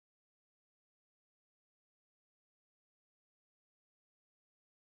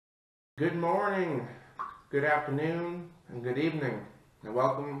Good morning, good afternoon, and good evening, and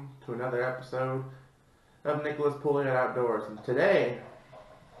welcome to another episode of Nicholas Pouliot Outdoors. And today,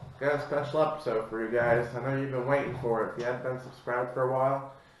 I've got a special episode for you guys. I know you've been waiting for it. If you haven't been subscribed for a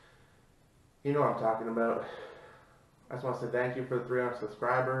while, you know what I'm talking about. I just want to say thank you for the 300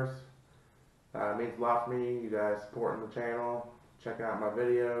 subscribers. It means a lot for me, you guys supporting the channel, checking out my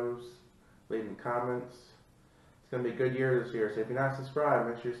videos, leaving comments. It's going to be a good year this year, so if you're not subscribed,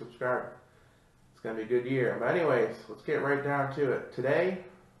 make sure you subscribe. It's going to be a good year. But anyways, let's get right down to it. Today,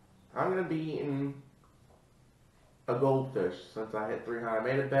 I'm going to be eating a goldfish. Since I hit 300, I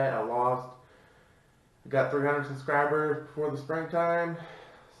made a bet, I lost. I got 300 subscribers before the springtime,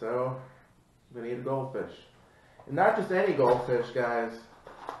 so I'm going to eat a goldfish. And not just any goldfish, guys.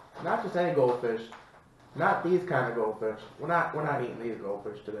 Not just any goldfish. Not these kind of goldfish. We're not eating these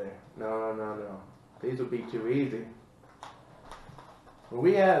goldfish today. No. These would be too easy. What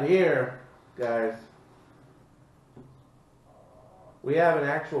we have here, guys, we have an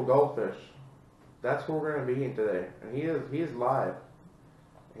actual goldfish. That's what we're going to be eating today. And he is live.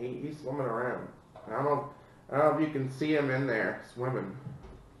 He's swimming around. And I don't know if you can see him in there swimming.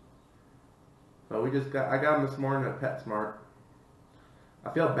 But I got him this morning at PetSmart.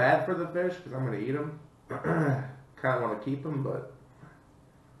 I feel bad for the fish because I'm going to eat him. Kind of want to keep him, but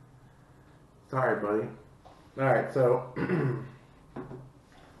sorry, buddy. Alright, so what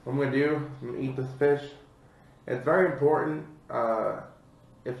I'm going to do, I'm going to eat this fish. It's very important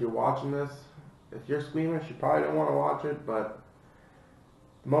if you're watching this. If you're squeamish, you probably don't want to watch it, but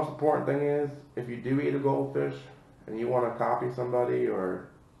the most important thing is, if you do eat a goldfish and you want to copy somebody or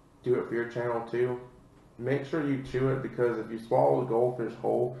do it for your channel too, make sure you chew it, because if you swallow the goldfish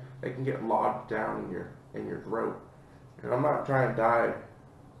whole, it can get lodged down in your throat. And I'm not trying to die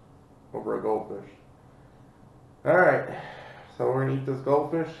over a goldfish. Alright, so we're going to eat this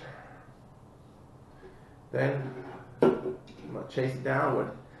goldfish. Then I'm going to chase it down with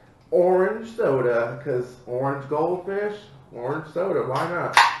orange soda, because orange goldfish, orange soda, why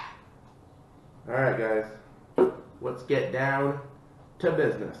not? Alright guys, let's get down to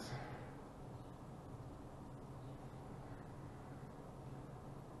business.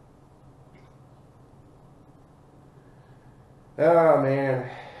 Oh man,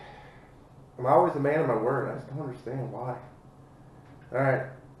 I'm always a man of my word. I just don't understand why. Alright,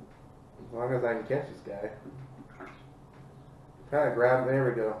 as long as I can catch this guy. Trying to grab him, there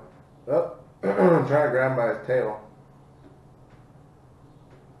we go. Oh, I'm trying to grab him by his tail.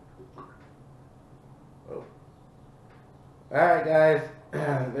 Oh. Alright guys,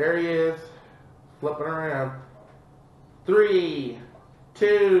 there he is, flipping around. 3,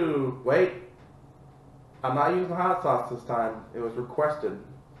 2, wait. I'm not using hot sauce this time. It was requested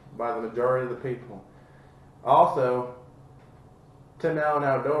by the majority of the people. Also, Alan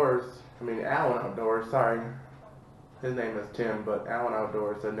Outdoors, sorry. His name is Tim, but Alan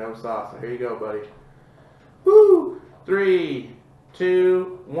Outdoors said no sauce. So here you go, buddy. Woo! 3,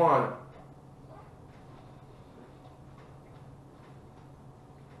 2, 1.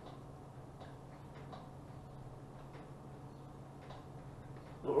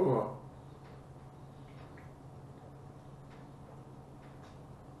 Ugh.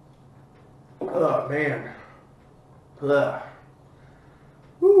 Oh man. Ugh.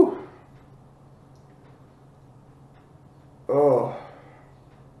 Whew. Oh.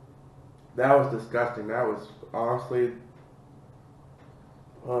 That was disgusting. That was honestly.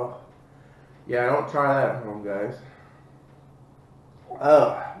 Oh. Yeah, don't try that at home, guys.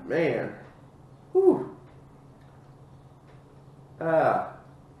 Oh man. Whew.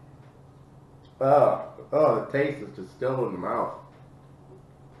 Oh, the taste is just still in the mouth.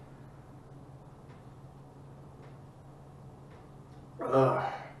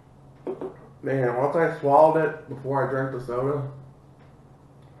 Ugh. Man, once I swallowed it before I drank the soda,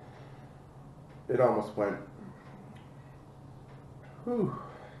 it almost went. Whew.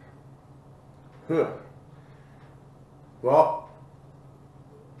 Huh. Well,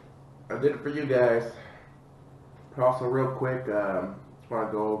 I did it for you guys. Also, real quick, just want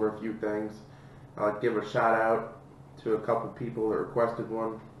to go over a few things. I'd like to give a shout out to a couple people that requested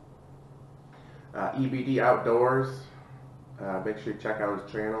one. EBD Outdoors. Make sure you check out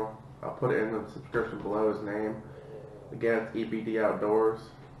his channel. I'll put it in the subscription below, his name. Again, it's EBD Outdoors.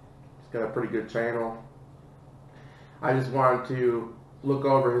 He's got a pretty good channel. I just wanted to look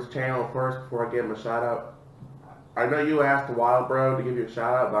over his channel first before I give him a shout out. I know you asked a while, bro, to give you a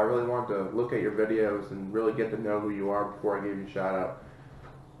shout out, but I really wanted to look at your videos and really get to know who you are before I give you a shout out.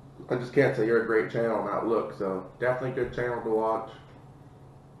 I just can't say you're a great channel and not look, so definitely a good channel to watch.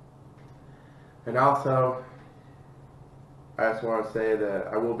 And also, I just want to say that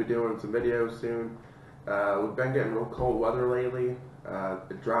I will be doing some videos soon. We've been getting real cold weather lately.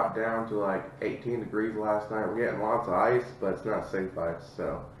 It dropped down to like 18 degrees last night. We're getting lots of ice, but it's not safe ice,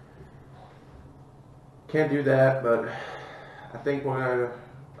 so can't do that. But I think I'll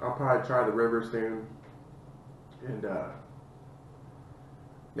probably try the river soon, and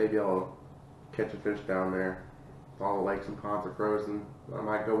maybe I'll catch a fish down there. If all the lakes and ponds are frozen, I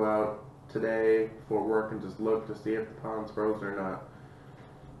might go out today before work and just look to see if the pond's frozen or not.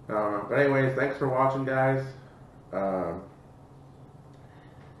 But anyways, thanks for watching, guys. I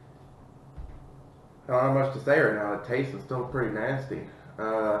don't have much to say right now. The taste is still pretty nasty.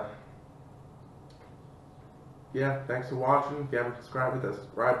 Yeah, thanks for watching. If you haven't subscribed, hit the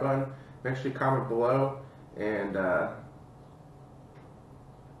subscribe button. Make sure you comment below. And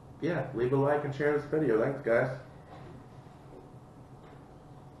yeah, leave a like and share this video. Thanks, guys.